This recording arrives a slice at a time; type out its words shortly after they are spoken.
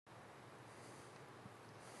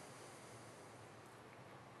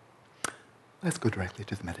Let's go directly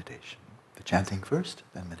to the meditation. The chanting first,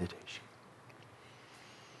 then meditation.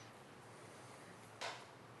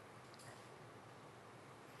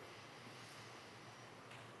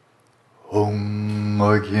 Om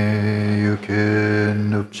Agye Yuke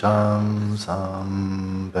Nupcham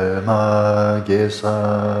Sam Bema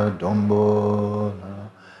Gesa Dombona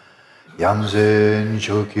Yamzen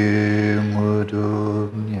Choki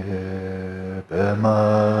Mudubnye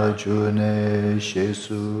Bema June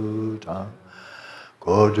Shesutam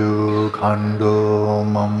Kodu Kando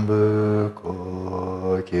Mambeko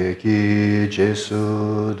Keki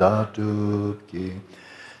Jesu Datupki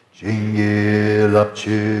Jingi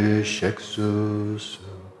Lapchi Sheksusu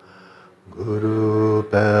Guru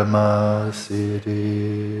Pema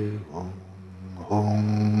Siddhi Om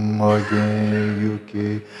Hum Ogen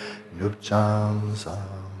Yuki Nupcham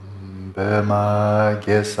Sam Pema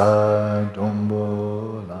Gesa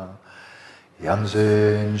Dombola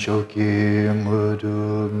Yamsen Shoki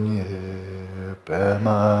Mudumye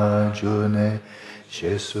Pema June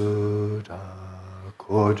Shesuda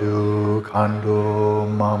Kodu Kando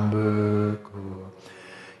Mambuku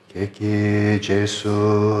Keki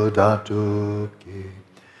Jesu Datuki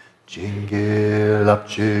Jingi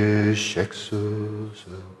Lapchi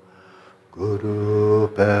Sheksusu Guru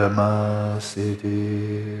Pema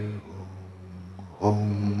Siddhi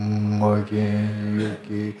Om Morgen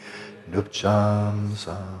Yuki Nupcham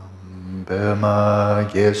Sam Pema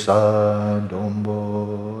Gesa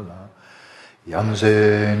Dombola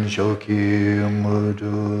Yamzen Shoki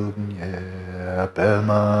Mudumye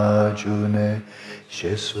Pema June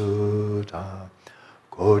Shesuta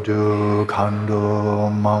Kodu Kando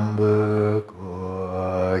Mambuko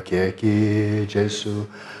Keki Jesu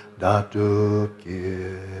Datuki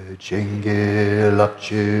Jingi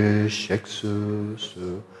Lapchi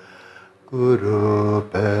Sheksusu Guru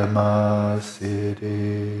Pema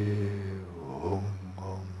Siddhi Om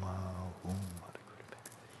Om Om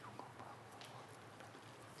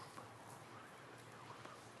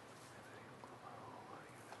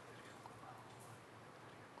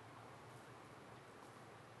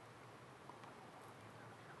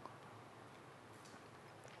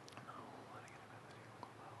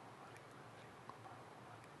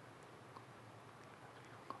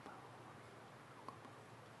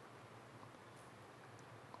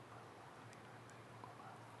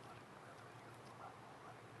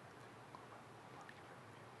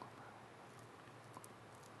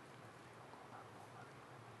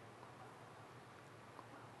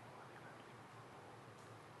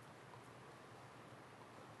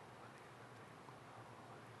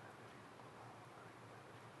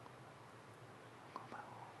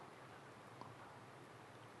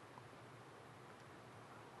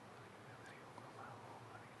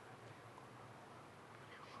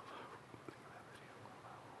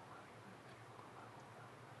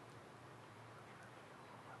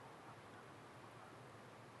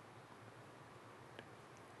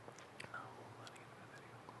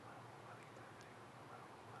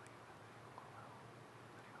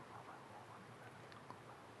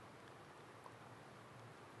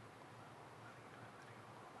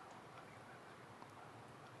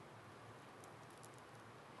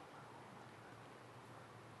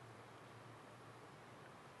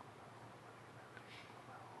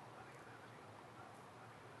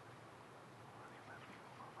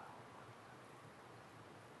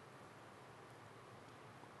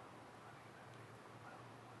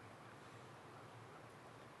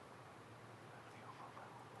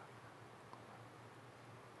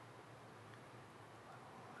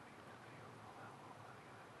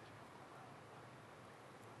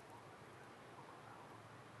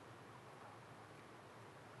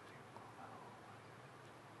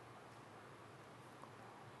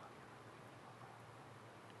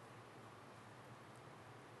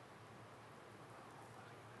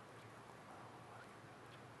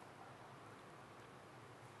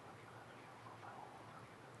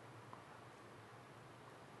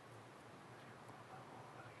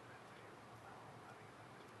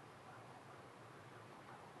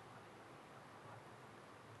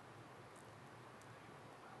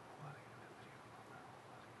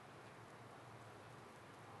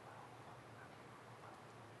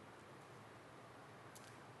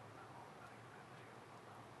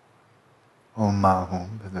Om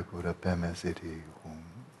Mahum Bhagavata Pema Siddhi Om.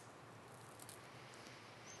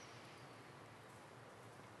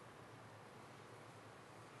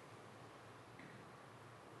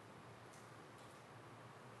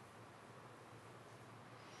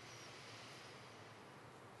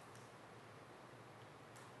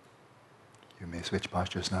 You may switch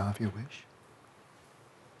postures now if you wish.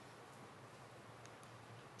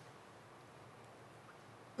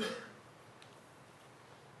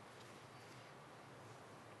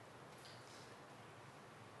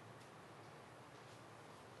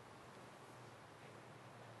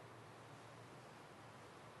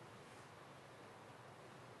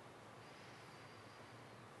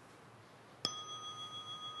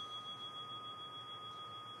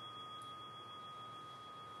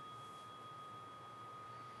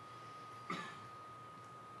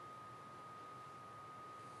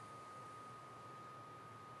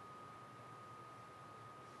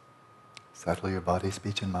 Settle your body,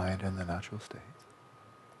 speech, and mind in the natural state.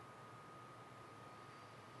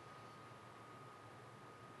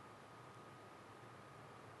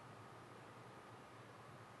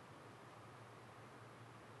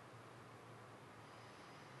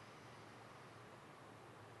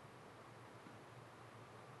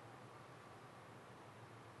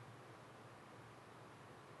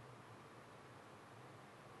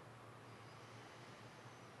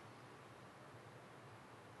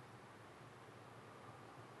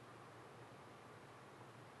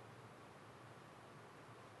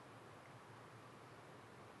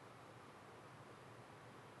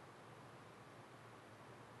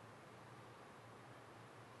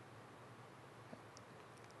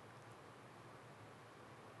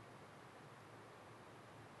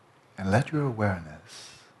 And let your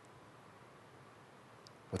awareness,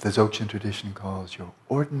 what the Dzogchen tradition calls your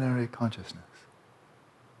ordinary consciousness,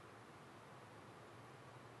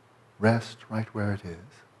 rest right where it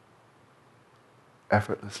is,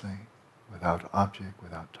 effortlessly, without object,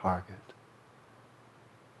 without target,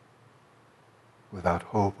 without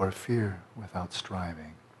hope or fear, without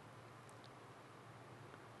striving,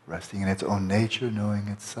 resting in its own nature, knowing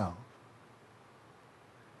itself.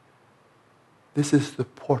 This is the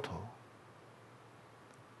portal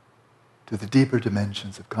to the deeper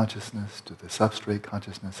dimensions of consciousness, to the substrate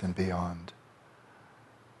consciousness and beyond,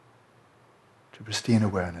 to pristine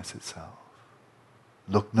awareness itself.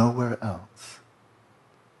 Look nowhere else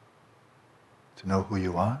to know who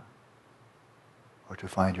you are or to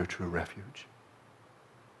find your true refuge.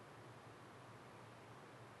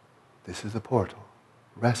 This is the portal.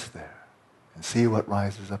 Rest there and see what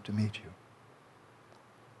rises up to meet you.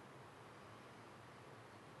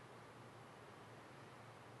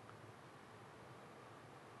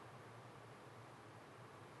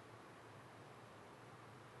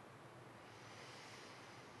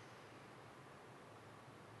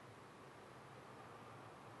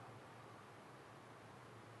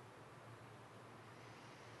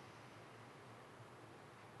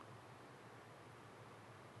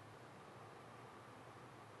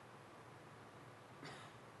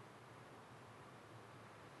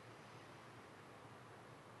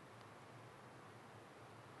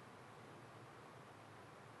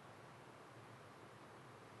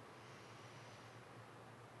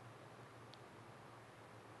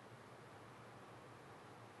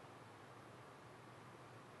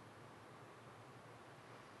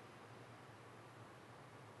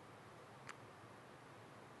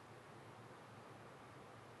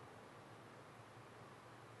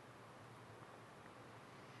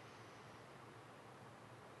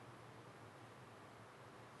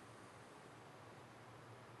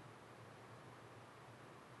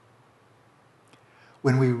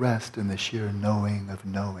 When we rest in the sheer knowing, the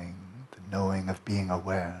knowing of being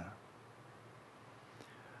aware,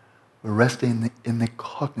 we're resting in the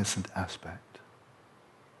cognizant aspect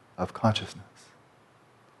of consciousness,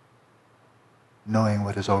 knowing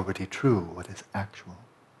what is already true, what is actual.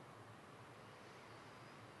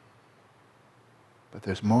 But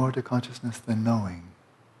there's more to consciousness than knowing.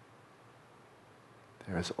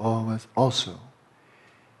 There is always also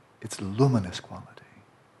its luminous quality.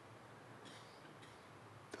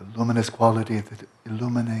 The luminous quality that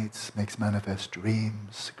illuminates, makes manifest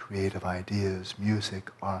dreams, creative ideas, music,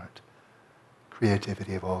 art,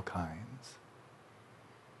 creativity of all kinds.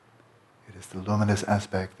 It is the luminous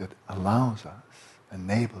aspect that allows us,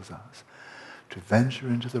 enables us to venture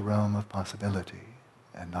into the realm of possibility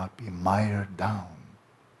and not be mired down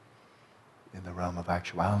in the realm of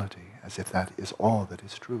actuality as if that is all that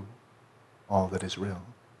is true, all that is real.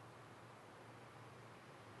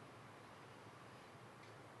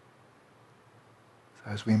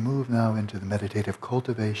 As we move now into the meditative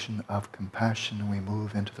cultivation of compassion, we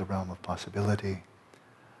move into the realm of possibility,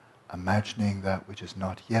 imagining that which is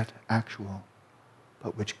not yet actual,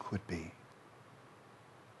 but which could be.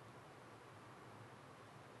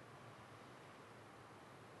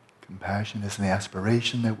 Compassion is the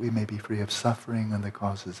aspiration that we may be free of suffering and the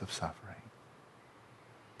causes of suffering.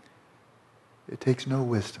 It takes no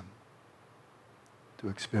wisdom to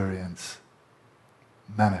experience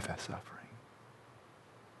manifest suffering.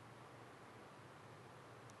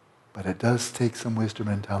 But it does take some wisdom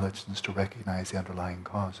and intelligence to recognize the underlying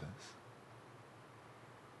causes.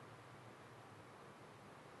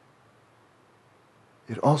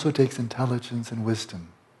 It also takes intelligence and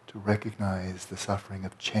wisdom to recognize the suffering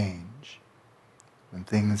of change when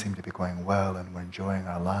things seem to be going well and we're enjoying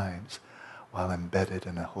our lives while embedded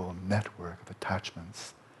in a whole network of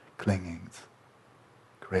attachments, clingings,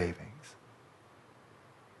 cravings.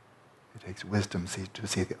 It takes wisdom to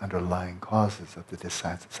see the underlying causes of the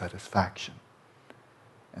dissatisfaction.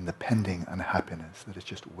 and the pending unhappiness that is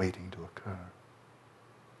just waiting to occur.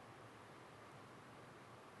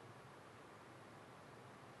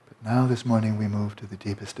 But now this morning we move to the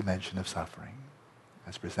deepest dimension of suffering,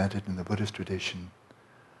 as presented in the Buddhist tradition.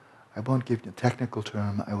 I won't give you a technical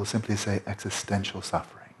term, I will simply say existential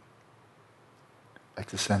suffering,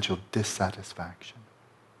 existential dissatisfaction,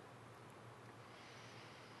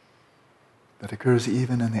 that occurs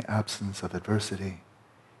even in the absence of adversity,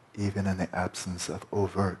 even in the absence of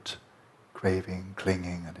overt craving,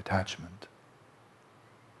 clinging, and attachment.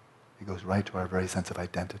 It goes right to our very sense of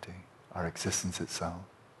identity, our existence itself.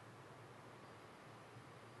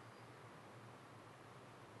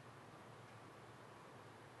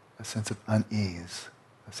 A sense of unease,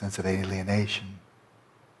 a sense of alienation,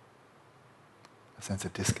 a sense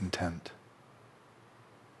of discontent.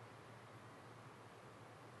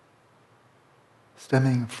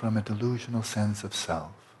 Stemming from a delusional sense of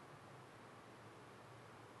self,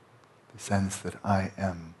 the sense that I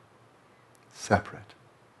am separate,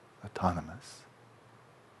 autonomous,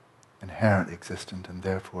 inherently existent, and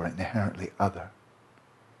therefore inherently other,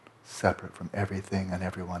 separate from everything and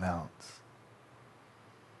everyone else.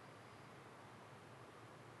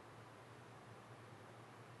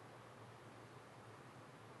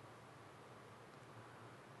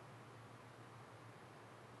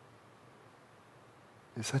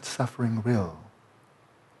 Is such suffering real?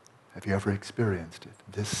 Have you ever experienced it?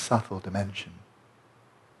 This subtle dimension.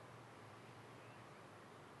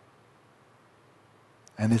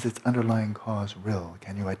 And is its underlying cause real?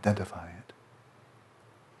 Can you identify it?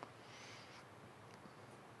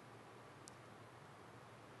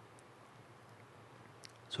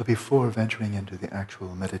 So before venturing into the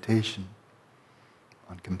actual meditation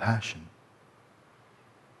on compassion,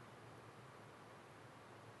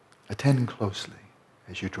 attend closely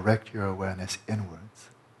as you direct your awareness inwards.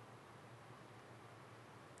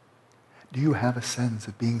 Do you have a sense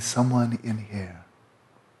of being someone in here?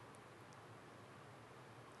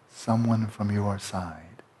 Someone from your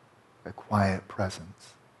side, a quiet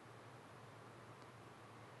presence?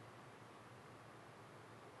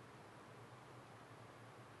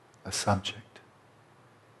 A subject,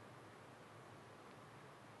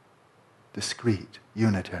 discrete,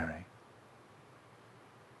 unitary.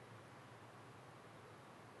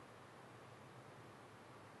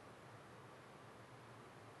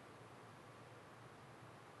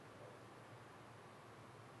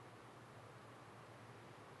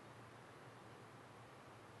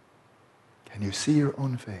 Can you see your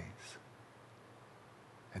own face?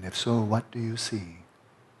 And if so, what do you see?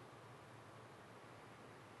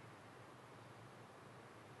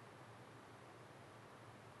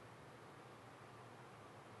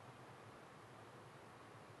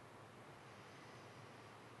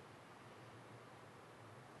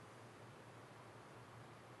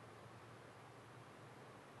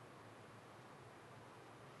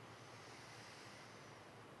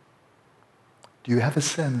 Do you have a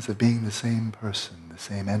sense of being the same person, the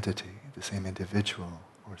same entity, the same individual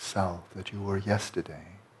or self that you were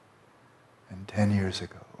yesterday, and 10 years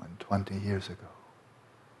ago, and 20 years ago?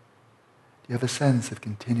 Do you have a sense of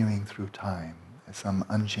continuing through time as some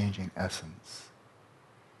unchanging essence?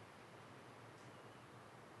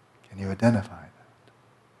 Can you identify that?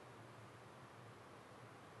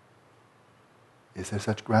 Is there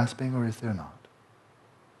such grasping or is there not?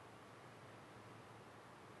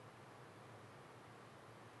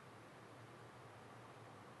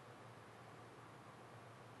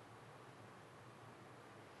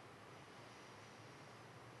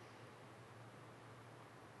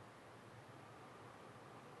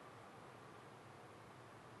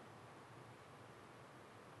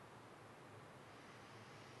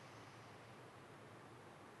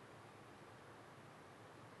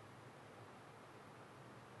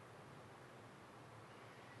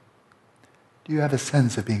 Do you have a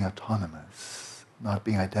sense of being autonomous, not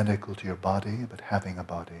being identical to your body, but having a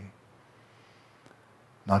body?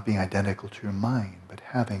 Not being identical to your mind, but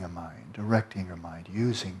having a mind, directing your mind,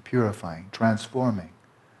 using, purifying, transforming,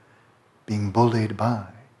 being bullied by,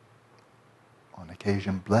 on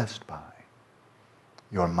occasion blessed by,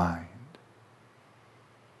 your mind.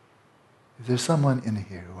 Is there someone in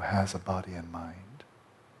here who has a body and mind?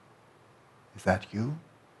 Is that you?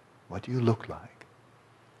 What do you look like?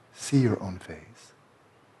 See your own face.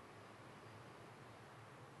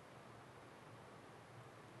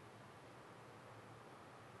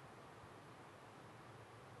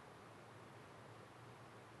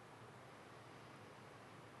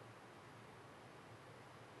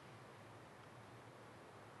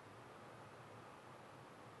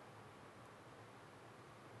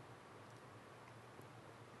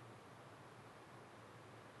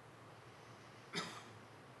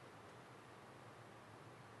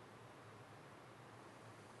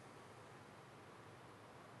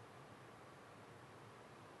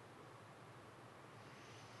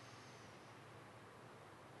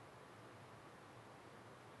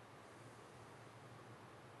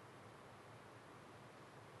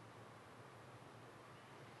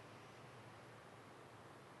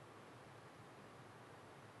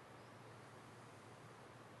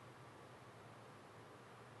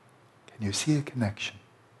 Can you see a connection?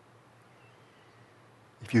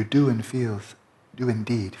 If you do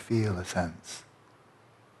indeed feel a sense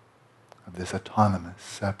of this autonomous,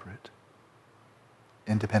 separate,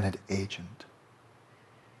 independent agent,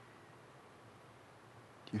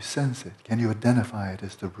 do you sense it? Can you identify it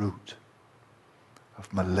as the root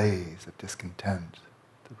of malaise, of discontent,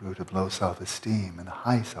 the root of low self-esteem and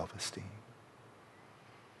high self-esteem,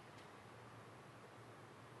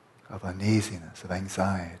 of uneasiness, of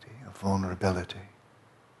anxiety, of vulnerability?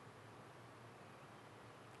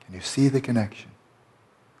 Can you see the connection?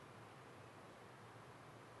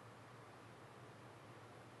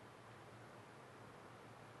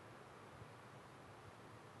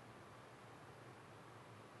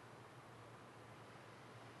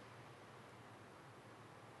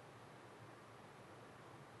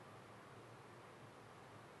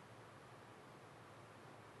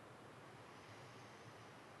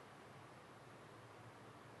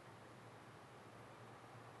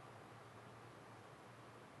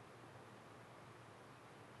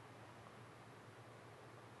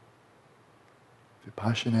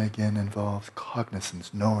 Vipassana again involves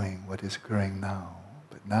cognizance, knowing what is occurring now.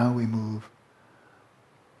 But now we move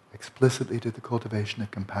explicitly to the cultivation of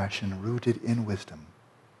compassion rooted in wisdom,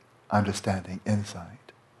 understanding,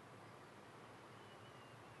 insight.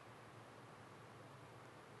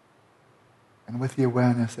 And with the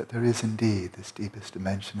awareness that there is indeed this deepest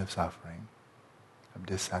dimension of suffering, of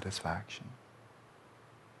dissatisfaction.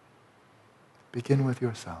 Begin with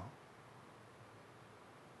yourself.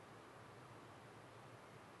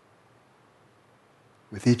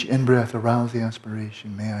 With each in-breath, arouse the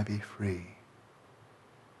aspiration, may I be free.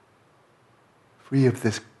 Free of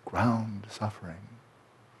this ground suffering,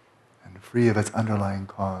 and free of its underlying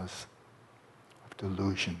cause of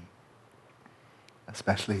delusion,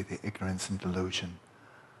 especially the ignorance and delusion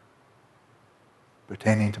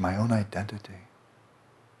pertaining to my own identity,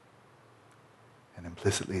 and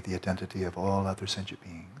implicitly the identity of all other sentient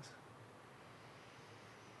beings.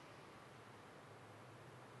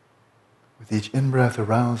 With each in-breath,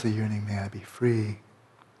 arouse the yearning, may I be free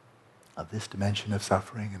of this dimension of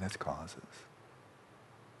suffering and its causes.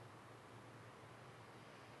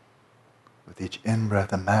 With each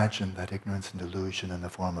in-breath, imagine that ignorance and delusion in the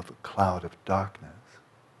form of a cloud of darkness,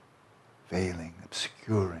 veiling,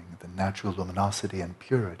 obscuring the natural luminosity and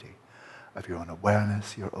purity of your own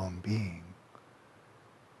awareness, your own being.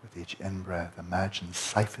 With each in-breath, imagine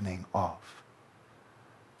siphoning off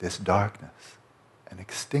this darkness and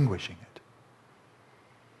extinguishing it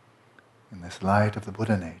in this light of the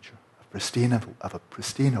Buddha nature, of a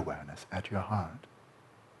pristine awareness at your heart.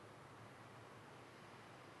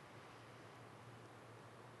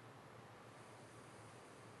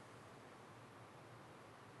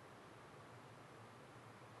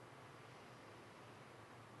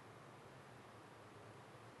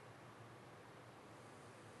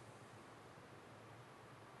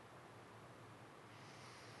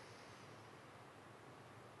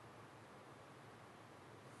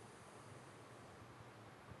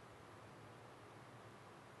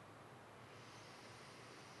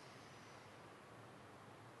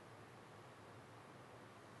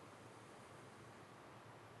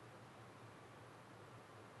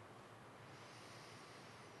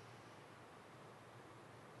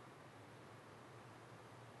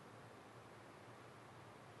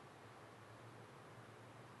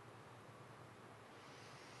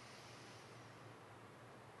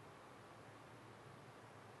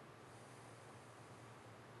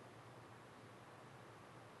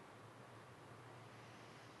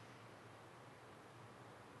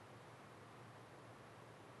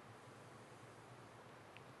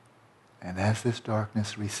 And as this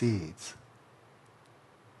darkness recedes,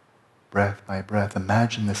 breath by breath,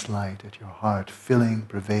 imagine this light at your heart, filling,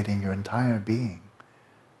 pervading your entire being,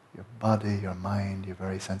 your body, your mind, your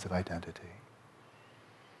very sense of identity.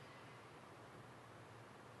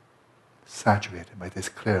 Saturated by this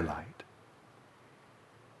clear light,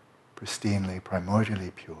 pristinely,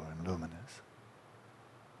 primordially pure and luminous.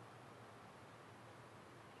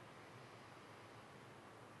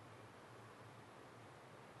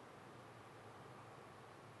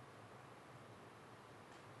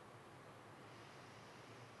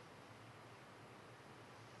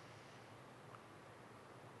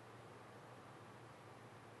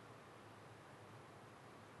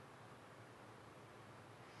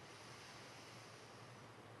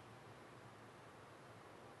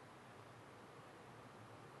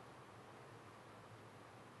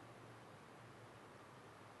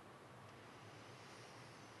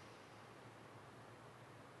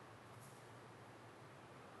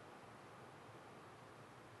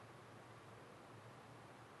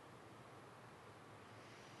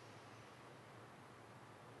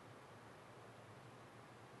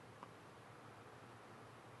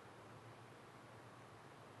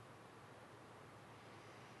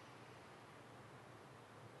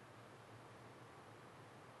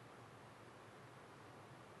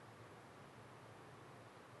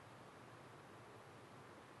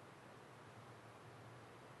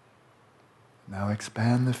 Now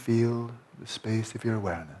expand the field, the space of your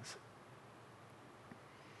awareness.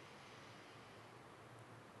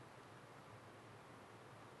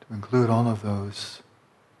 To include all of those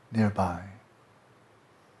nearby,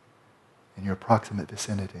 in your proximate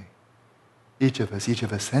vicinity. Each of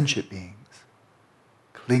us sentient beings,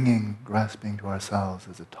 clinging, grasping to ourselves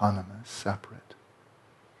as autonomous, separate.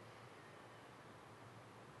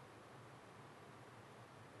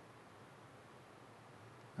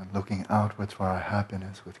 And looking outwards for our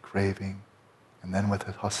happiness with craving, and then with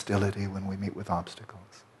hostility when we meet with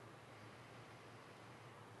obstacles.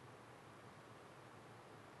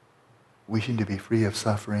 Wishing to be free of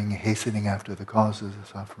suffering, hastening after the causes of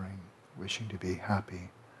suffering, wishing to be happy,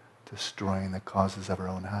 destroying the causes of our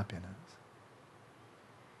own happiness.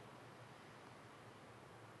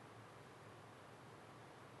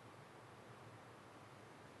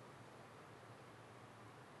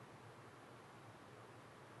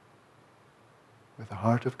 With a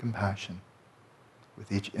heart of compassion,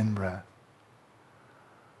 with each in-breath,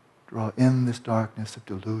 draw in this darkness of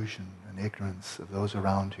delusion and ignorance of those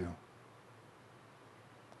around you.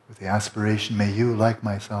 With the aspiration, may you, like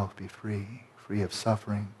myself, be free, free of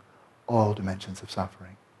suffering, all dimensions of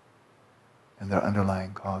suffering, and their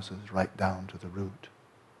underlying causes right down to the root.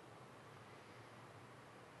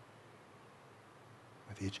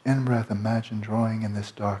 With each in-breath, imagine drawing in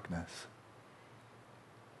this darkness,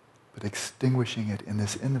 but extinguishing it in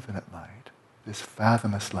this infinite light, this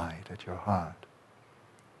fathomless light at your heart.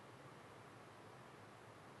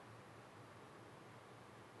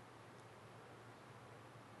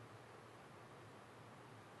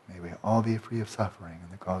 May we all be free of suffering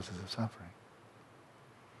and the causes of suffering.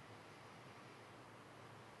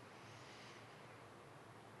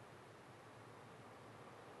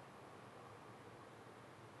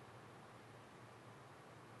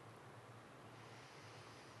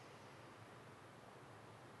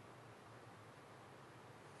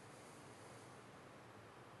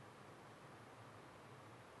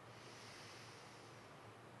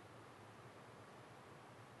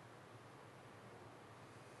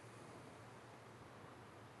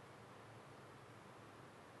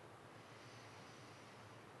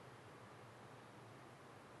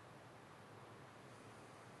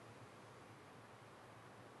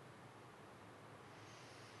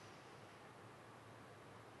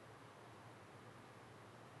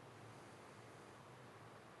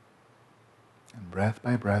 And breath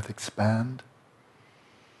by breath, expand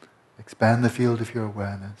the field of your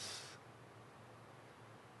awareness.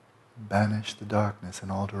 Banish the darkness in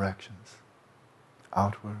all directions,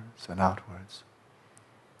 outwards and outwards,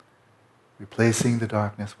 replacing the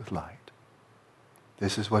darkness with light.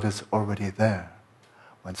 This is what is already there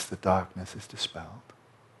once the darkness is dispelled.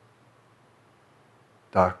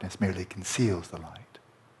 Darkness merely conceals the light.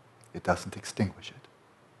 It doesn't extinguish it.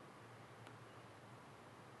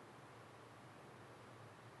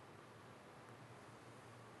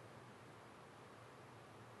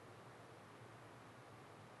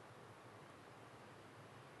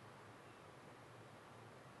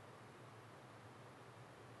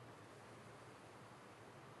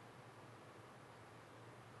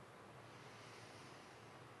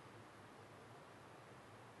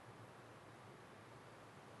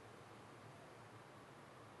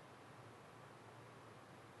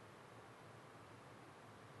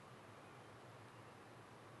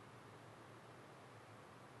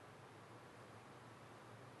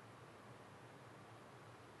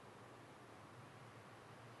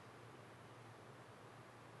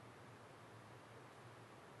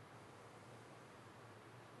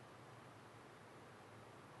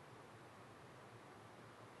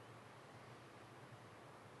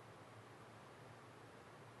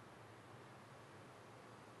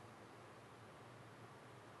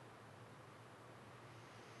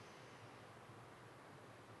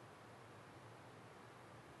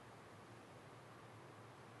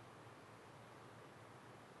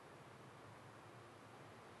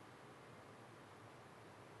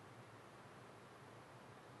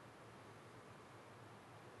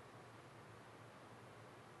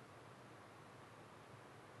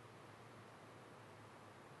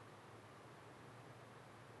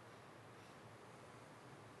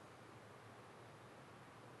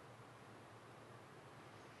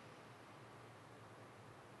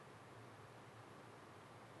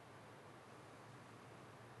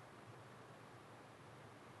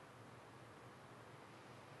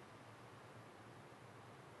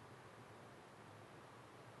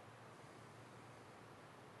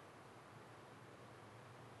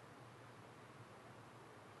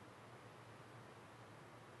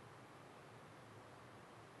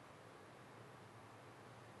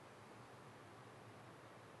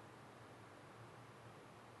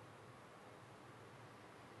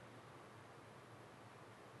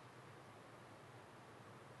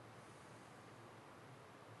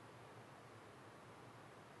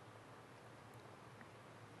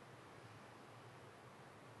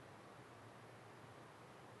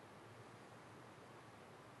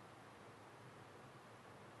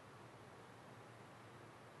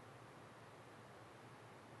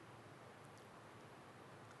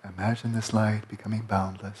 Imagine this light becoming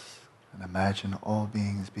boundless, and imagine all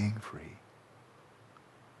beings being free.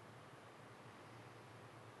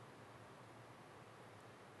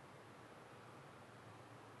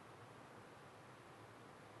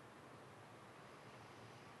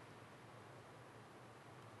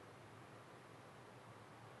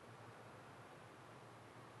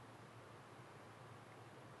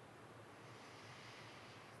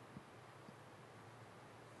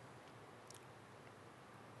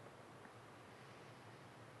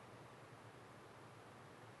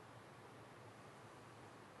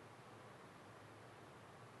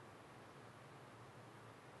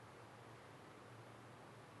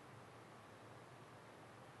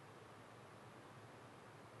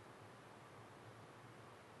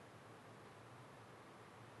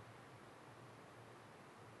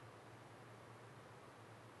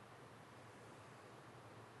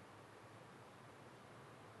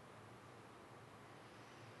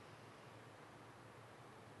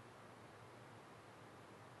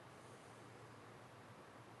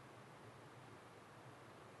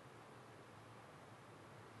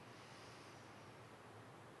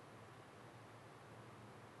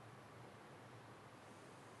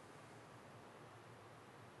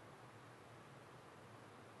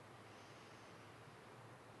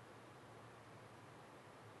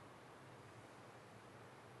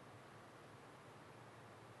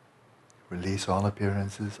 Release all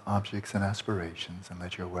appearances, objects, and aspirations, and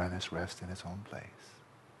let your awareness rest in its own place.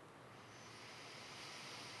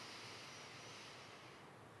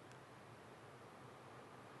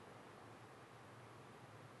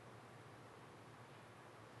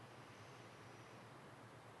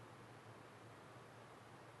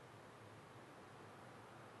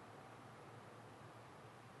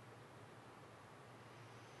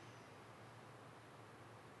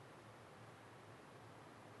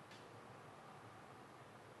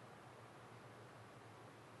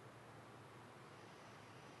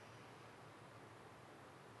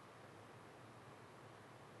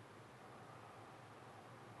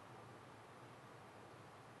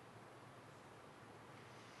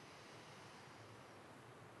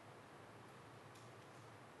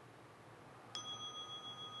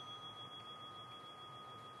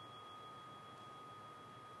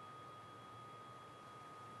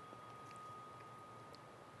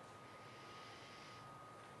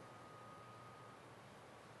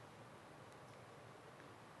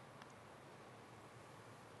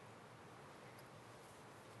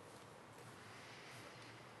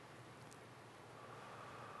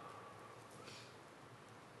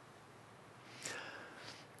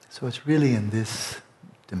 So it's really in this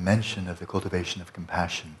dimension of the cultivation of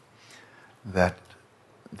compassion that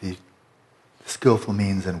the skillful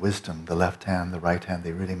means and wisdom, the left hand, the right hand,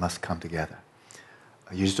 they really must come together.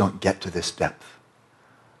 You just don't get to this depth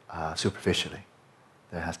superficially.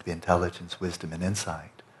 There has to be intelligence, wisdom, and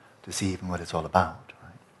insight to see even what it's all about.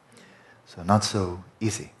 Right? So not so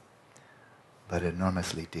easy, but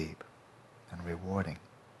enormously deep and rewarding.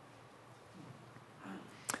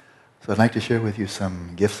 So I'd like to share with you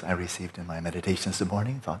some gifts I received in my meditations this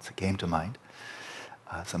morning, thoughts that came to mind.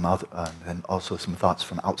 Then also some thoughts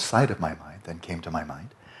from outside of my mind then came to my mind,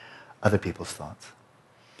 other people's thoughts.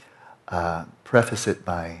 Preface it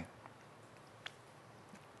by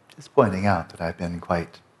just pointing out that I've been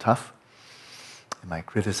quite tough in my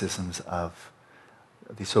criticisms of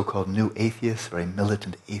the so-called new atheists, very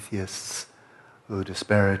militant atheists who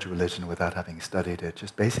disparage religion without having studied it,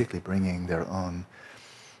 just basically bringing their own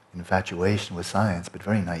infatuation with science, but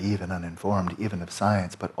very naive and uninformed even of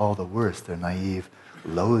science, but all the worse, their naive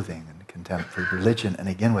loathing and contempt for religion, and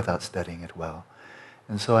again without studying it well.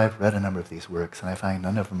 And so I've read a number of these works, and I find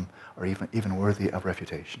none of them are even worthy of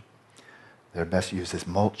refutation. They're best used as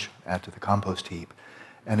mulch, add to the compost heap.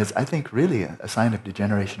 And it's, I think, really a sign of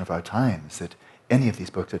degeneration of our times that any of these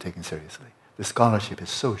books are taken seriously. The scholarship is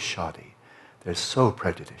so shoddy. They're so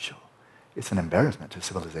prejudicial. It's an embarrassment to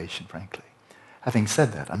civilization, frankly. Having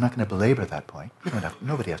said that, I'm not going to belabor that point.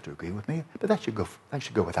 Nobody has to agree with me, but that should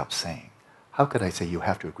go without saying. How could I say you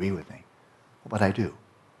have to agree with me? What would I do?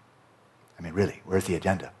 I mean, really, where's the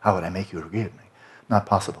agenda? How would I make you agree with me? Not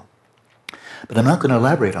possible. But I'm not going to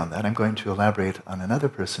elaborate on that. I'm going to elaborate on another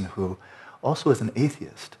person who also is an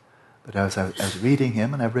atheist. But as I was reading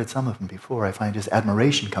him, and I've read some of them before, I find his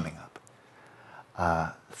admiration coming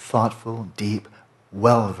up. Thoughtful, deep,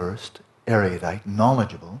 well-versed, erudite,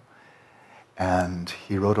 knowledgeable. And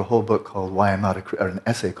he wrote a whole book called an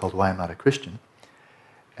essay called Why I'm Not a Christian.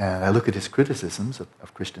 And I look at his criticisms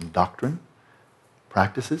of Christian doctrine,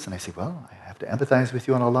 practices, and I say, well, I have to empathize with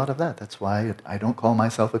you on a lot of that. That's why I don't call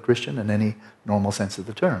myself a Christian in any normal sense of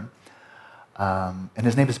the term. And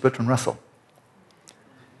his name is Bertrand Russell.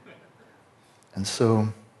 And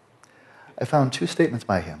so I found two statements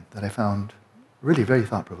by him that I found really very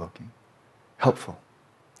thought-provoking, helpful.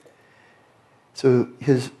 So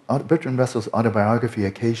Bertrand Russell's autobiography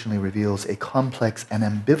occasionally reveals a complex and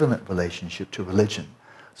ambivalent relationship to religion.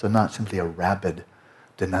 So not simply a rabid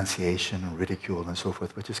denunciation, ridicule, and so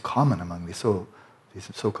forth, which is common among these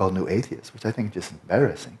so-called new atheists, which I think is just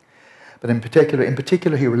embarrassing. But in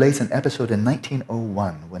particular, he relates an episode in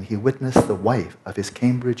 1901 when he witnessed the wife of his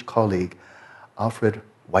Cambridge colleague, Alfred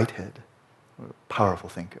Whitehead, a powerful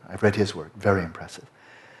thinker. I've read his work, very impressive.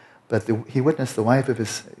 But when he witnessed the wife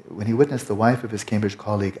of his Cambridge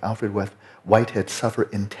colleague, Alfred Whitehead, suffer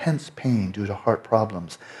intense pain due to heart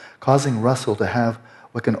problems, causing Russell to have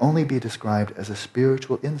what can only be described as a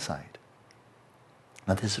spiritual insight.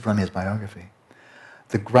 Now this is from his biography.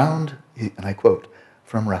 The ground, and I quote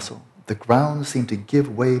from Russell, "The ground seemed to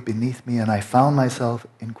give way beneath me and I found myself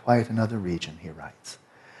in quite another region," he writes.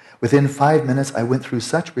 "Within 5 minutes I went through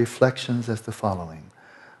such reflections as the following.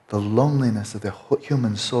 The loneliness of the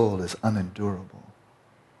human soul is unendurable.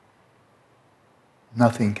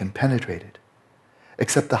 Nothing can penetrate it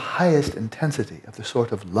except the highest intensity of the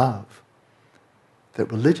sort of love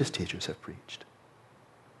that religious teachers have preached.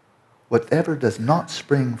 Whatever does not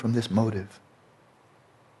spring from this motive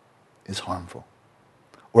is harmful,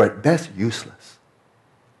 or at best useless.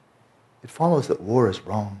 It follows that war is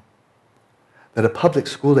wrong, that a public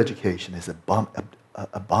school education is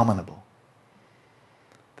abominable,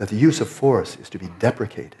 that the use of force is to be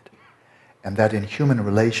deprecated, and that in human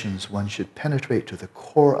relations one should penetrate to the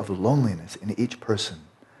core of loneliness in each person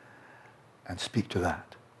and speak to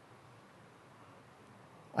that."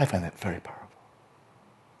 I find that very powerful.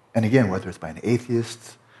 And again, whether it's by an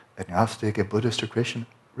atheist, agnostic, a Buddhist, or Christian,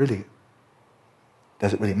 really,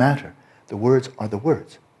 does it really matter? The words are the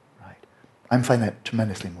words, right? I find that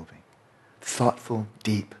tremendously moving. Thoughtful,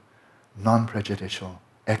 deep, non-prejudicial,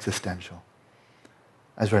 existential.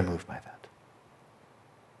 I was very moved by that.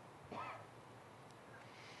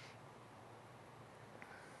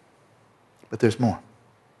 But there's more.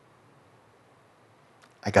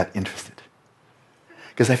 I got interested.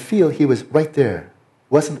 Because I feel he was right there.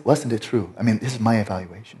 Wasn't it true? I mean, this is my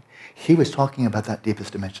evaluation. He was talking about that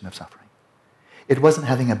deepest dimension of suffering. It wasn't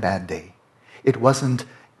having a bad day. It wasn't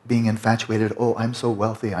being infatuated, "Oh, I'm so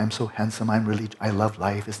wealthy, I'm so handsome, I love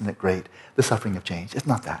life, isn't it great?" The suffering of change. It's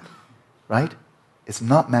not that, right? It's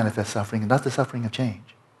not manifest suffering, not the suffering of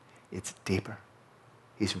change. It's deeper.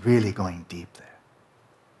 He's really going deep there.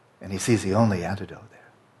 And he sees the only antidote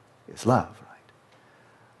there is love, right?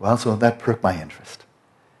 Well, so that perked my interest.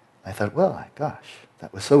 I thought, well, gosh,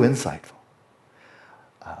 that was so insightful.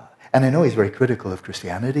 And I know he's very critical of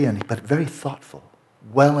Christianity, but very thoughtful,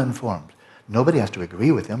 well-informed. Nobody has to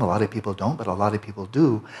agree with him. A lot of people don't, but a lot of people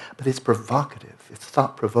do. But it's provocative. It's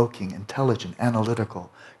thought-provoking, intelligent,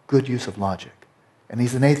 analytical, good use of logic. And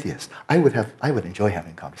he's an atheist. I would enjoy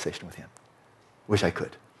having a conversation with him. Wish I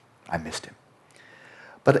could. I missed him.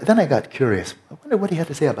 But then I got curious. I wonder what he had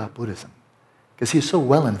to say about Buddhism. Because he's so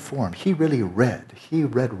well-informed. He really read. He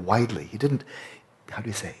read widely. He didn't,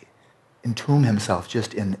 entomb himself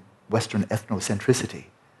just in Western ethnocentricity.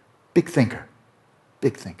 Big thinker.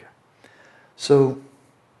 Big thinker. So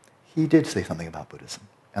he did say something about Buddhism.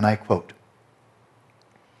 And I quote,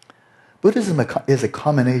 "Buddhism is a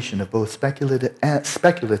combination of both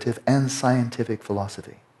speculative and scientific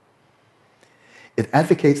philosophy. It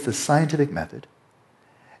advocates the scientific method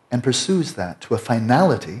and pursues that to a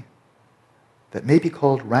finality that may be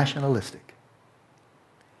called rationalistic.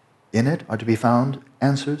 In it are to be found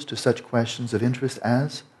answers to such questions of interest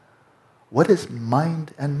as, what is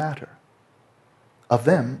mind and matter? Of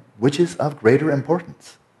them, which is of greater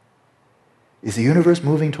importance? Is the universe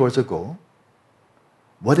moving towards a goal?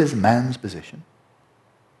 What is man's position?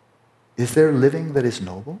 Is there living that is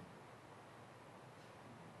noble?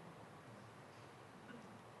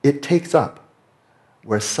 It takes up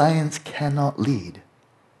where science cannot lead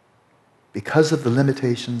because of the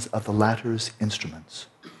limitations of the latter's instruments,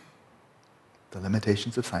 the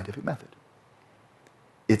limitations of scientific method.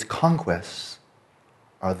 Its conquests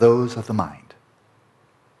are those of the mind."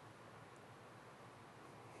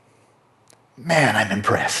 Man, I'm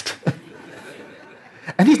impressed.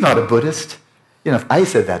 And he's not a Buddhist. If I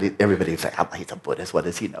said that, everybody would say, "Oh, he's a Buddhist. What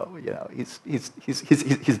does he know? He's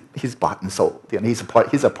bought and sold.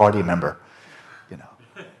 He's a party member."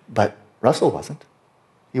 But Russell wasn't.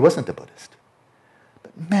 He wasn't a Buddhist.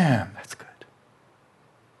 But man, that's good.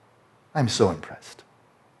 I'm so impressed.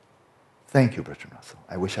 Thank you, Bertrand Russell.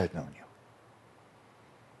 I wish I'd known you.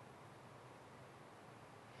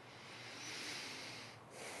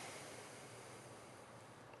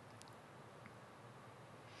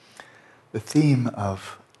 the theme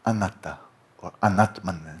of anatta, or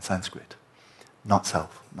anatman in Sanskrit, not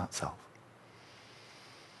self, not self.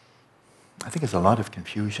 I think there's a lot of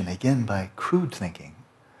confusion, again, by crude thinking,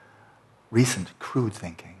 recent crude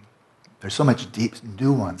thinking. There's so much deep,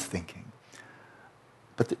 nuanced thinking.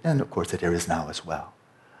 And of course there is now as well.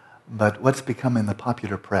 But what's become in the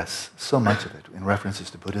popular press, so much of it, in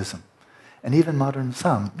references to Buddhism, and even modern,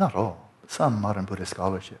 some, not all, but some modern Buddhist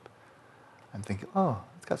scholarship, I'm thinking, oh,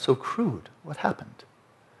 it's got so crude. What happened?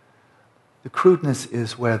 The crudeness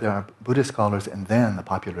is where there are Buddhist scholars and then the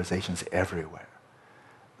popularizations everywhere.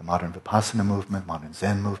 The modern Vipassana movement, modern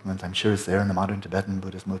Zen movement, I'm sure it's there in the modern Tibetan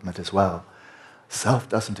Buddhist movement as well. Self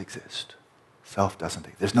doesn't exist. Self doesn't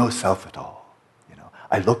exist. There's no self at all.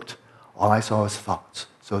 I looked, all I saw was thoughts.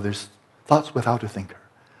 So there's thoughts without a thinker.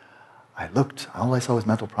 I looked, all I saw was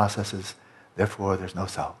mental processes, therefore there's no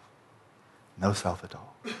self. No self at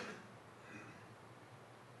all.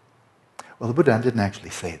 Well, the Buddha didn't actually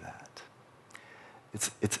say that.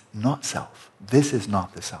 It's not self. This is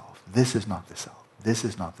not the self. This is not the self. This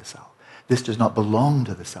is not the self. This does not belong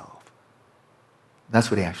to the self.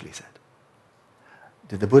 That's what he actually said.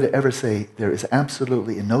 Did the Buddha ever say there is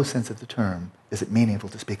absolutely, in no sense of the term, is it meaningful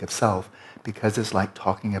to speak of self because it's like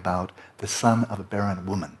talking about the son of a barren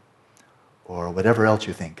woman or whatever else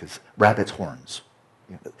you think, because rabbit's horns.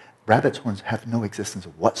 Rabbit's horns have no existence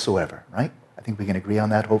whatsoever, right? I think we can agree on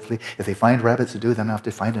that, hopefully. If they find rabbits to do, then I have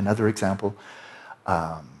to find another example.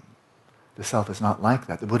 The self is not like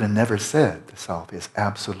that. The Buddha never said the self is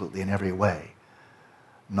absolutely in every way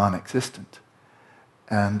non-existent.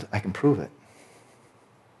 And I can prove it.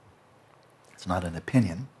 It's not an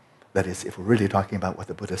opinion. That is, if we're really talking about what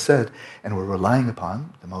the Buddha said, and we're relying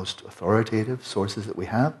upon the most authoritative sources that we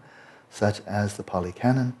have, such as the Pali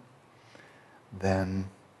Canon, then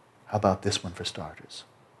how about this one for starters?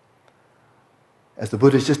 As the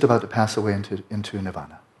Buddha is just about to pass away into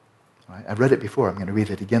nirvana. Right? I've read it before, I'm going to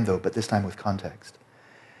read it again though, but this time with context.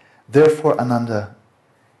 Therefore, Ananda,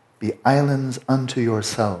 be islands unto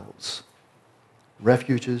yourselves,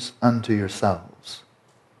 refuges unto yourselves.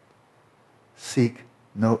 Seek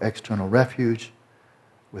no external refuge,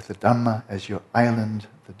 with the Dhamma as your island,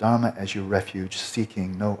 the Dharma as your refuge,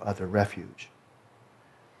 seeking no other refuge.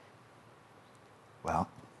 Well,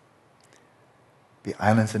 be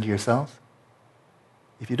islands unto yourselves?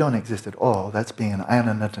 If you don't exist at all, that's being an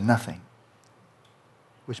island unto nothing,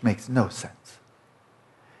 which makes no sense.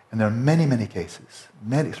 And there are many, many cases,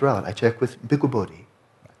 many throughout. I check with Bhikkhu Bodhi.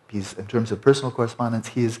 He's, in terms of personal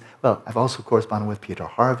correspondence, I've also corresponded with Peter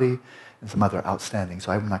Harvey and some other outstanding,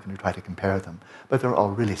 so I'm not going to try to compare them. But they're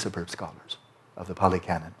all really superb scholars of the Pali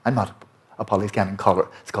Canon. I'm not a Pali Canon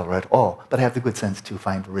scholar at all, but I have the good sense to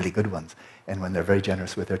find really good ones. And when they're very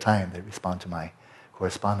generous with their time, they respond to my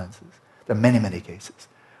correspondences. There are many, many cases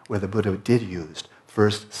where the Buddha did use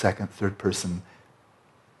first, second, third person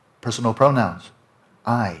personal pronouns.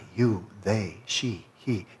 I, you, they, she,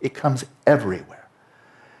 he. It comes everywhere.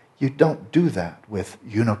 You don't do that with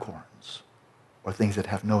unicorns or things that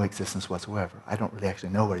have no existence whatsoever. I don't really actually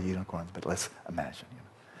know what are unicorns, but let's imagine.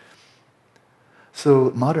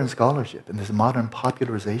 So modern scholarship and this modern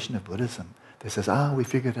popularization of Buddhism that says, we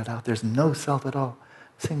figured it out. There's no self at all.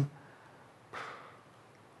 Saying,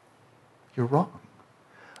 you're wrong.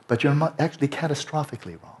 But you're actually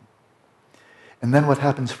catastrophically wrong. And then what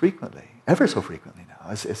happens frequently, ever so frequently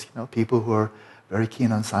now, is people who are very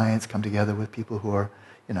keen on science come together with people who are,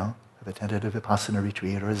 have attended a Vipassana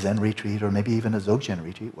retreat or a Zen retreat or maybe even a Dzogchen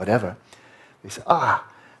retreat, whatever. They say,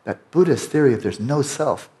 that Buddhist theory of there's no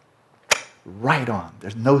self, right on.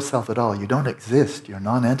 There's no self at all. You don't exist. You're a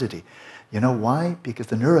non-entity. You know why? Because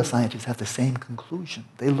the neuroscientists have the same conclusion.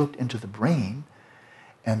 They looked into the brain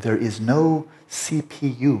and there is no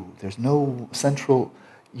CPU. There's no central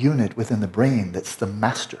unit within the brain that's the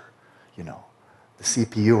master, the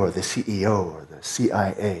CPU or the CEO or the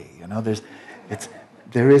CIA.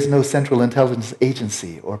 There is no central intelligence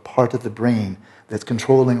agency or part of the brain that's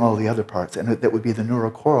controlling all the other parts, and that would be the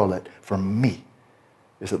neurocorrelate for me.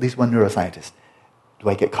 There's at least one neuroscientist. Do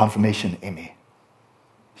I get confirmation, Amy?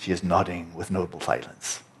 She is nodding with notable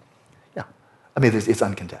silence. Yeah. It's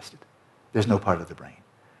uncontested. There's no part of the brain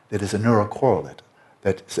that is a neurocorrelate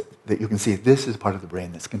that you can see this is part of the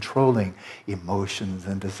brain that's controlling emotions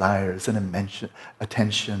and desires and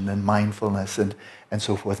attention and mindfulness and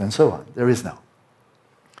so forth and so on. There is no.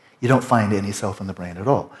 You don't find any self in the brain at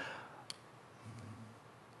all.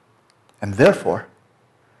 And therefore,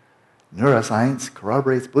 neuroscience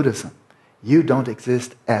corroborates Buddhism. You don't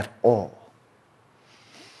exist at all.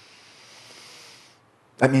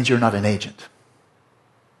 That means you're not an agent.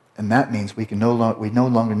 And that means we no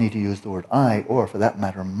longer need to use the word I, or for that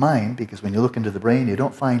matter, mind, because when you look into the brain, you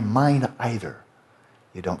don't find mind either.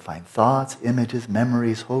 You don't find thoughts, images,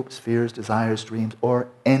 memories, hopes, fears, desires, dreams, or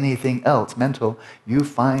anything else mental. You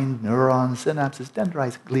find neurons, synapses,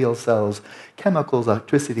 dendrites, glial cells, chemicals,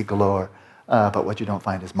 electricity galore. But what you don't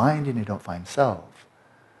find is mind, and you don't find self.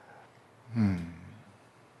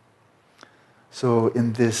 So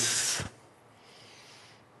in this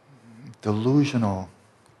delusional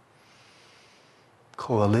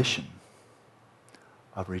coalition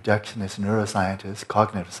of reductionist neuroscientists,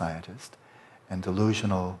 cognitive scientists, and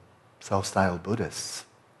delusional self-styled Buddhists,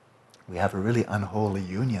 we have a really unholy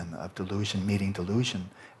union of delusion meeting delusion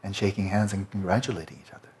and shaking hands and congratulating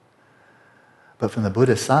each other. But from the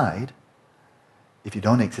Buddhist side, if you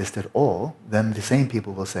don't exist at all, then the same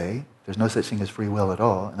people will say, there's no such thing as free will at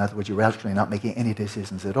all. In other words, you're actually not making any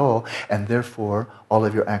decisions at all, and therefore all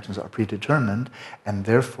of your actions are predetermined, and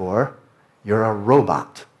therefore you're a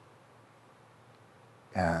robot.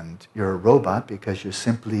 And you're a robot because you're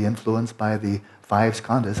simply influenced by the 5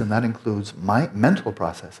 skandhas, and that includes mental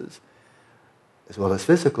processes as well as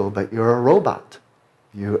physical, but you're a robot.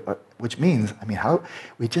 Which means,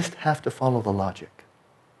 we just have to follow the logic.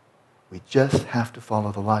 We just have to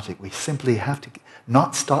follow the logic. We simply have to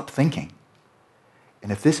not stop thinking.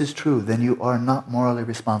 And if this is true, then you are not morally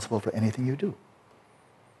responsible for anything you do.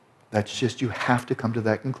 That's just, you have to come to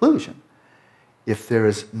that conclusion. If there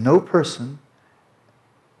is no person,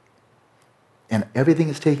 and everything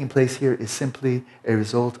that's taking place here is simply a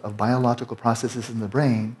result of biological processes in the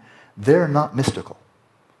brain, they're not mystical.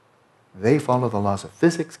 They follow the laws of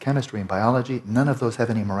physics, chemistry, and biology. None of those have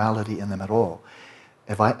any morality in them at all.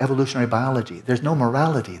 Evolutionary biology, there's no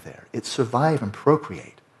morality there. It's survive and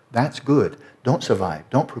procreate. That's good. Don't survive,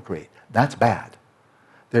 don't procreate. That's bad.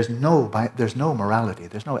 There's no morality,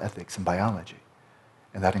 there's no ethics in biology.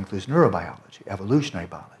 And that includes neurobiology, evolutionary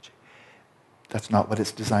biology. That's not what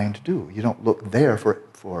it's designed to do. You don't look there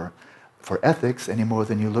for ethics any more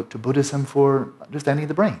than you look to Buddhism for understanding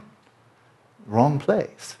the brain. Wrong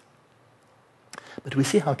place. But we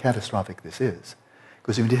see how catastrophic this is.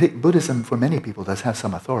 Because when you take Buddhism, for many people, does have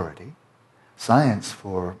some authority. Science,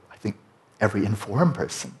 for, I think, every informed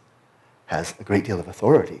person, has a great deal of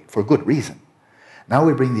authority, for good reason. Now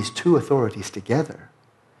we bring these 2 authorities together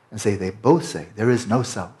and they both say there is no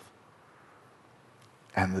self.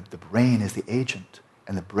 And the brain is the agent,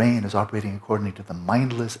 and the brain is operating according to the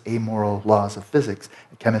mindless, amoral laws of physics,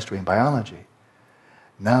 chemistry, and biology.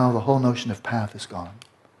 Now the whole notion of path is gone.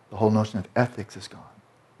 The whole notion of ethics is gone.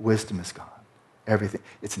 Wisdom is gone. Everything.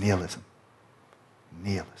 It's nihilism.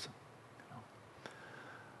 Nihilism.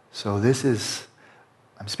 So this is,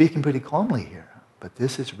 I'm speaking pretty calmly here, but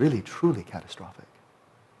this is really, truly catastrophic.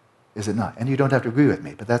 Is it not? And you don't have to agree with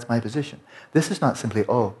me, but that's my position. This is not simply,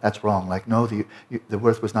 oh, that's wrong. Like, no, the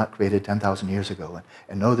earth was not created 10,000 years ago,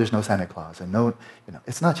 and no, there's no Santa Claus, and no,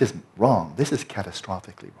 it's not just wrong. This is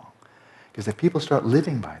catastrophically wrong. Because if people start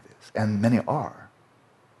living by this, and many are,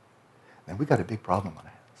 then we've got a big problem on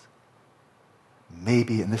our hands.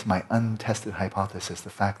 Maybe, and this is my untested hypothesis, the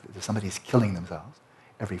fact that somebody's killing themselves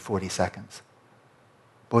every 40 seconds.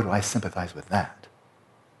 Boy, do I sympathize with that.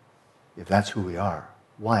 If that's who we are,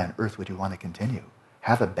 why on earth would you want to continue?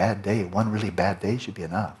 Have a bad day. One really bad day should be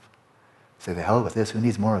enough. Say, the hell with this. Who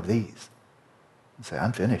needs more of these? And say,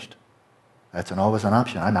 I'm finished. That's always an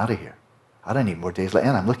option. I'm out of here. I don't need more days.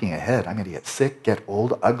 And I'm looking ahead. I'm going to get sick, get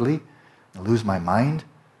old, ugly, and lose my mind.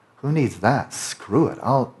 Who needs that? Screw it.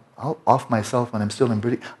 I'll off myself when I'm still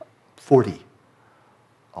in 40.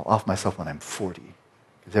 I'll off myself when I'm 40.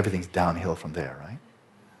 Because everything's downhill from there, right?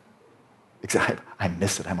 Exactly. I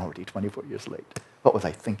miss it. I'm already 24 years late. What was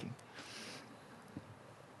I thinking?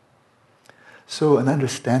 So an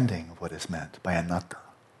understanding of what is meant by anatta,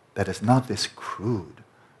 that is not this crude,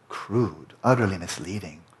 utterly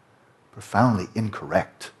misleading, profoundly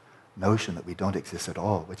incorrect notion that we don't exist at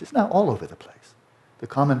all, which is now all over the place. The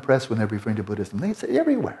common press, when they're referring to Buddhism, they say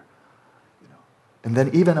everywhere. And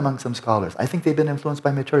then even among some scholars, I think they've been influenced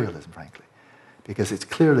by materialism, frankly. Because it's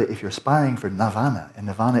clearly, if you're aspiring for nirvana, and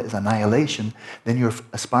nirvana is annihilation, then you're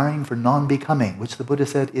aspiring for non-becoming, which the Buddha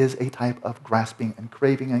said is a type of grasping and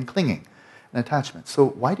craving and clinging and attachment. So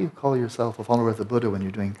why do you call yourself a follower of the Buddha when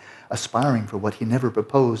you're aspiring for what he never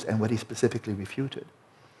proposed and what he specifically refuted?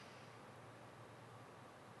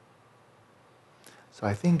 So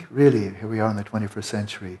I think really, here we are in the 21st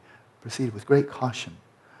century, proceed with great caution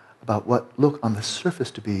about what look on the surface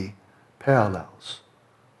to be parallels,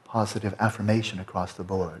 positive affirmation across the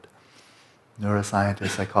board. Neuroscientists,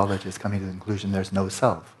 psychologists coming to the conclusion there's no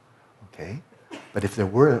self. Okay? But if there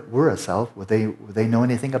were a self, would they know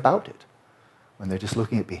anything about it? when they're just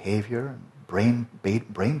looking at behavior and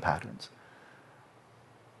brain patterns.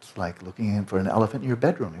 It's like looking for an elephant in your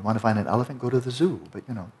bedroom. You want to find an elephant, go to the zoo. But,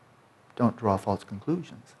 don't draw false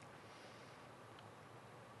conclusions.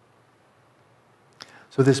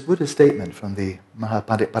 So this Buddhist statement from the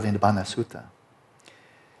Mahaparinibbana Sutta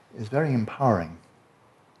is very empowering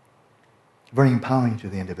to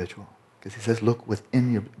the individual. Because he says, look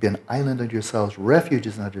within you, be an island unto yourselves,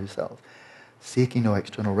 refuges unto yourselves, seeking no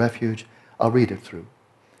external refuge. I'll read it through.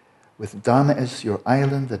 With Dharma as your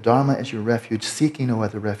island, the Dharma as your refuge, seeking no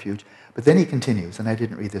other refuge. But then he continues, and I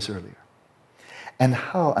didn't read this earlier. And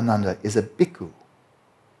how Ananda is a bhikkhu.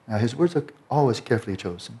 Now his words are always carefully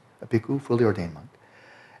chosen. A bhikkhu, fully ordained monk.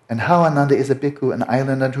 And how Ananda is a bhikkhu, an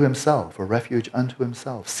island unto himself, a refuge unto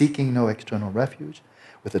himself, seeking no external refuge.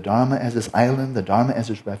 With the Dharma as his island, the Dharma as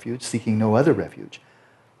his refuge, seeking no other refuge.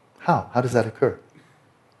 How? How does that occur?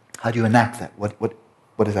 How do you enact that? What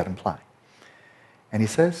does that imply? And he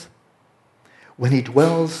says, when he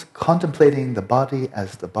dwells contemplating the body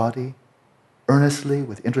as the body, earnestly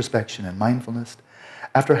with introspection and mindfulness,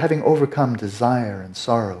 after having overcome desire and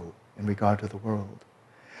sorrow in regard to the world,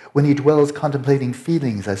 when he dwells contemplating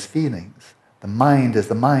feelings as feelings, the mind as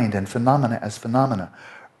the mind, and phenomena as phenomena,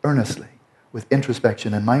 earnestly, with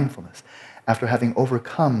introspection and mindfulness, after having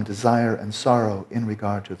overcome desire and sorrow in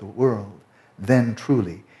regard to the world, then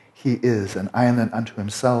truly he is an island unto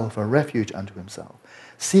himself, a refuge unto himself,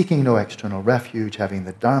 seeking no external refuge, having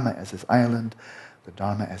the Dharma as his island, the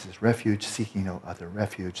Dharma as his refuge, seeking no other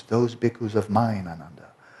refuge. Those bhikkhus of mine,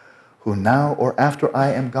 Ananda, who now or after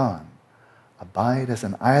I am gone, abide as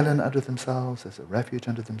an island unto themselves, as a refuge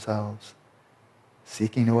unto themselves,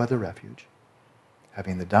 seeking no other refuge,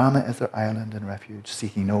 having the Dharma as their island and refuge,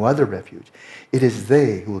 seeking no other refuge. It is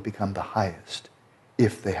they who will become the highest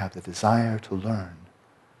if they have the desire to learn.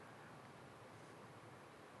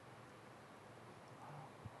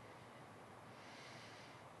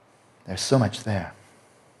 There's so much there.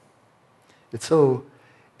 It's so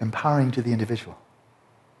empowering to the individual.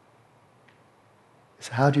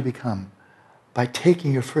 So how do you become? By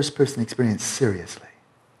taking your first-person experience seriously.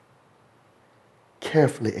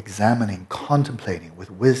 Carefully examining, contemplating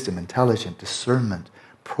with wisdom, intelligent discernment,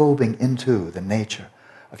 probing into the nature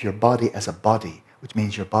of your body as a body, which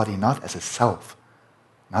means your body not as a self,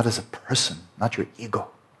 not as a person, not your ego.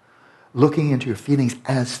 Looking into your feelings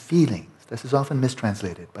as feelings. This is often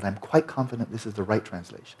mistranslated, but I'm quite confident this is the right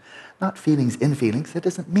translation. Not feelings in feelings, that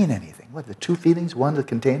doesn't mean anything. What, the two feelings, one's a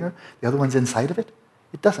container, the other one's inside of it?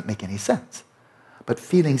 It doesn't make any sense. But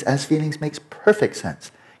feelings as feelings makes perfect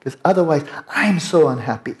sense. Because otherwise, I'm so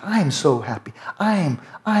unhappy, I'm so happy,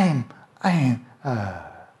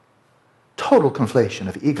 total conflation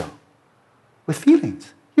of ego with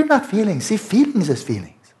feelings. You're not feelings, see feelings as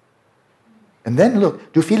feelings. And then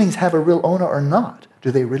look, do feelings have a real owner or not? Do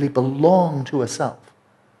they really belong to a self?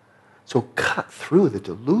 So cut through the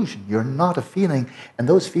delusion. You're not a feeling, and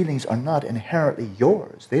those feelings are not inherently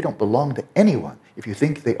yours. They don't belong to anyone. If you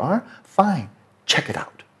think they are, fine, check it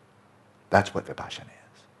out. That's what Vipassana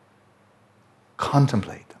is.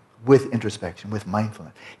 Contemplate them with introspection, with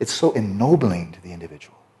mindfulness. It's so ennobling to the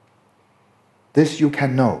individual. This you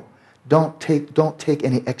can know. Don't take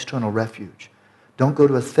any external refuge. Don't go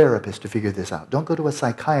to a therapist to figure this out. Don't go to a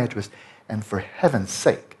psychiatrist, and for heaven's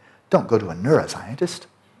sake, don't go to a neuroscientist.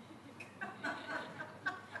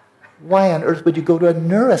 Why on earth would you go to a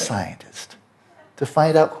neuroscientist to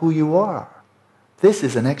find out who you are? This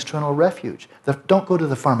is an external refuge. Don't go to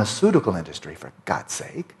the pharmaceutical industry, for God's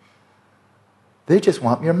sake. They just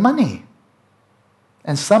want your money.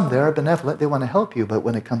 And some there are benevolent, they want to help you, but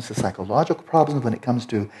when it comes to psychological problems, when it comes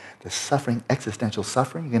to the suffering, existential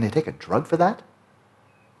suffering, you're going to take a drug for that?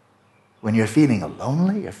 When you're feeling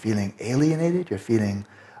lonely, you're feeling alienated, you're feeling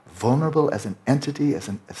vulnerable as an entity, as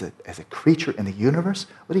a creature in the universe,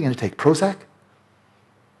 what are you going to take? Prozac?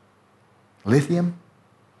 Lithium?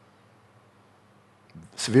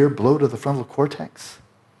 Severe blow to the frontal cortex?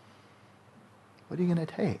 What are you going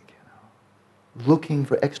to take? Looking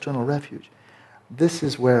for external refuge. This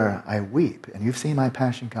is where I weep, and you've seen my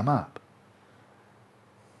passion come up.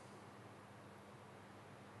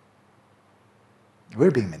 We're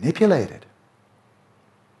being manipulated.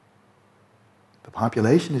 The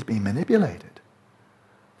population is being manipulated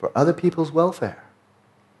for other people's welfare,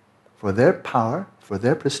 for their power, for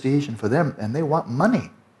their prestige, and they want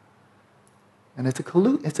money. And it's a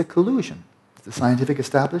collusion. It's the scientific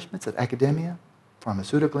establishments, at academia,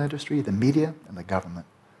 pharmaceutical industry, the media, and the government.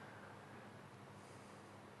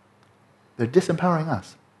 They're disempowering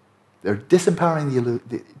us. They're disempowering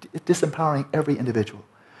every individual.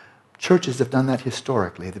 Churches have done that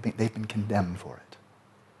historically. They've been condemned for it.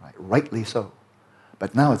 Right? Rightly so.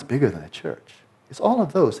 but now it's bigger than a church. It's all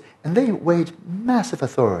of those. And they wage massive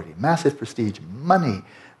authority, massive prestige, money.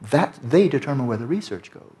 That they determine where the research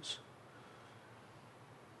goes.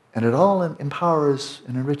 And it all empowers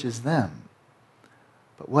and enriches them.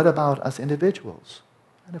 But what about us individuals?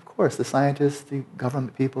 And of course, the scientists, the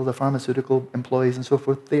government people, the pharmaceutical employees and so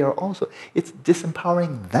forth, they are also, it's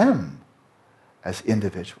disempowering them as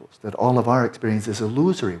individuals, that all of our experience is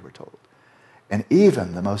illusory, we're told. And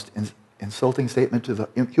even the most insulting statement to the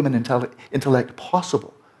human intellect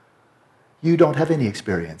possible, you don't have any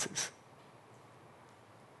experiences.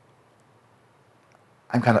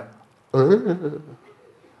 I'm kind of,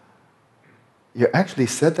 You actually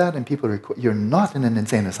said that and people you're not in an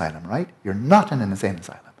insane asylum, right? You're not in an insane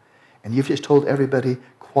asylum. And you've just told everybody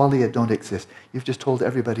qualia don't exist. You've just told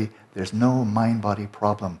everybody there's no mind-body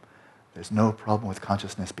problem. There's no problem with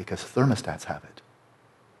consciousness because thermostats have it.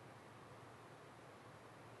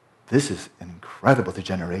 This is an incredible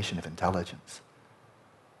degeneration of intelligence,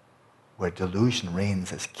 where delusion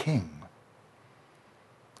reigns as king.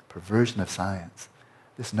 Perversion of science.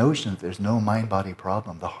 This notion that there's no mind-body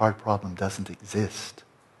problem, the heart problem doesn't exist.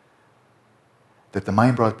 That the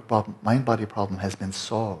mind-body problem has been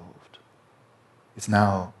solved. It's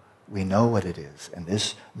now, we know what it is. And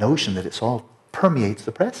this notion that it's solved permeates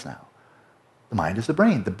the press now. The mind is the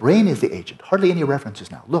brain. The brain is the agent. Hardly any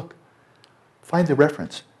references now. Look, find the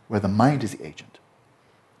reference where the mind is the agent.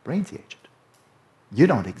 The brain's the agent. You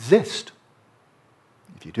don't exist.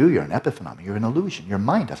 If you do, you're an epiphenomenon. You're an illusion. Your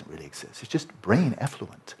mind doesn't really exist. It's just brain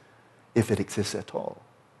effluent, if it exists at all.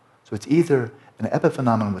 So it's either an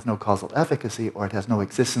epiphenomenon with no causal efficacy, or it has no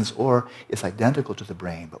existence, or it's identical to the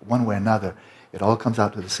brain. But one way or another, it all comes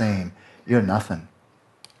out to the same. You're nothing.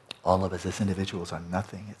 All of us as individuals are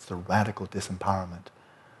nothing. It's the radical disempowerment,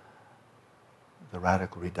 the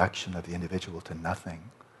radical reduction of the individual to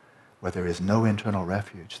nothing, where there is no internal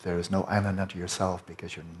refuge. There is no island unto yourself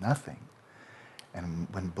because you're nothing. And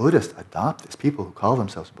when Buddhists adopt this, people who call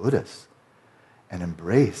themselves Buddhists, and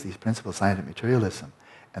embrace these principles of scientific materialism,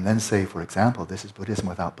 and then say, for example, this is Buddhism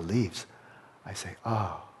without beliefs, I say,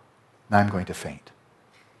 now I'm going to faint.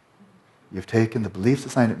 You've taken the beliefs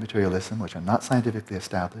of scientific materialism, which are not scientifically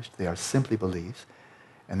established, they are simply beliefs,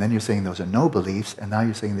 and then you're saying those are no beliefs, and now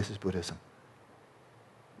you're saying this is Buddhism.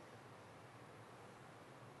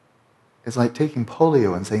 It's like taking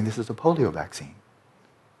polio and saying this is a polio vaccine.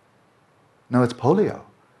 No, it's polio.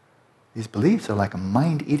 These beliefs are like a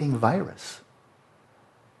mind-eating virus.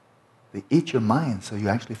 They eat your mind so you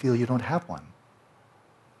actually feel you don't have one.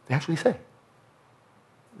 They actually say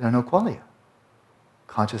there are no qualia.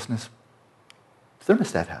 Consciousness,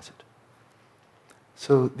 thermostat has it.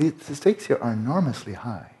 So the stakes here are enormously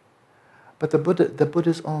high. But the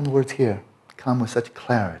Buddha's own words here come with such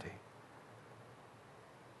clarity.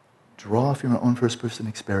 Draw from your own first-person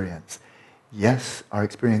experience. Yes, our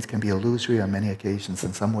experience can be illusory on many occasions.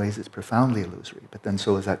 In some ways, it's profoundly illusory. But then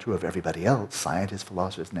so is that true of everybody else, scientists,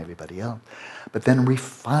 philosophers, and everybody else. But then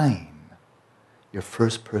refine your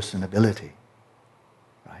first-person ability,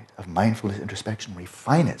 right, of mindfulness introspection.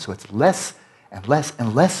 Refine it so it's less and less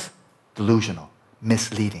and less delusional,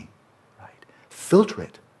 misleading, right? Filter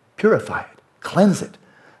it, purify it, cleanse it,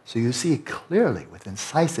 so you see clearly with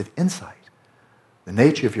incisive insight the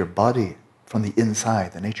nature of your body from the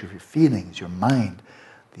inside, the nature of your feelings, your mind,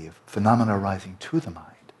 the phenomena arising to the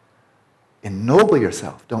mind. Ennoble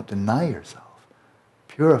yourself. Don't deny yourself.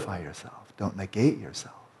 Purify yourself. Don't negate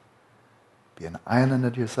yourself. Be an island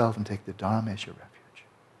unto yourself and take the Dharma as your refuge.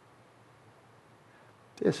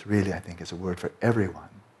 This really, I think, is a word for everyone.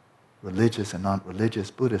 Religious and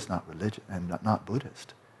non-religious, Buddhist, not religious, and not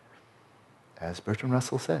Buddhist. As Bertrand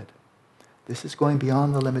Russell said, this is going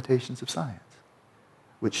beyond the limitations of science,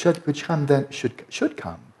 which should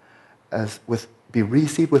come as be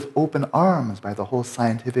received with open arms by the whole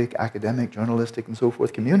scientific, academic, journalistic, and so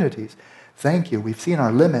forth communities. Thank you, we've seen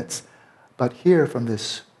our limits, but hear from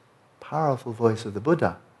this powerful voice of the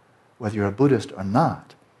Buddha, whether you're a Buddhist or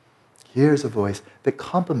not. Here's a voice that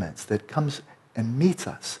complements, that comes and meets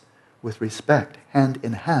us with respect, hand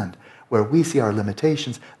in hand. Where we see our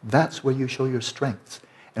limitations, that's where you show your strengths.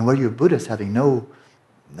 And where you're Buddhist having no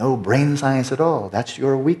brain science at all, that's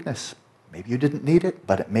your weakness. Maybe you didn't need it,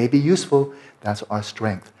 but it may be useful. That's our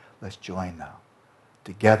strength. Let's join now.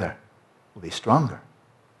 Together, we'll be stronger.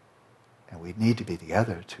 And we need to be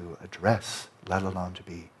together to address, let alone to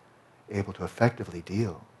be able to effectively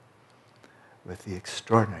deal with the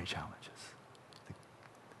extraordinary challenges,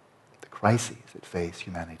 the crises that face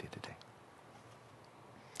humanity today.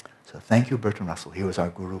 So thank you, Bertrand Russell. He was our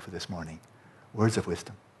guru for this morning. Words of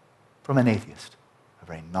wisdom from an atheist, a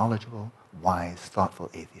very knowledgeable, wise, thoughtful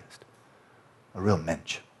atheist. a real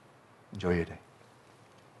mensch. Enjoy your day.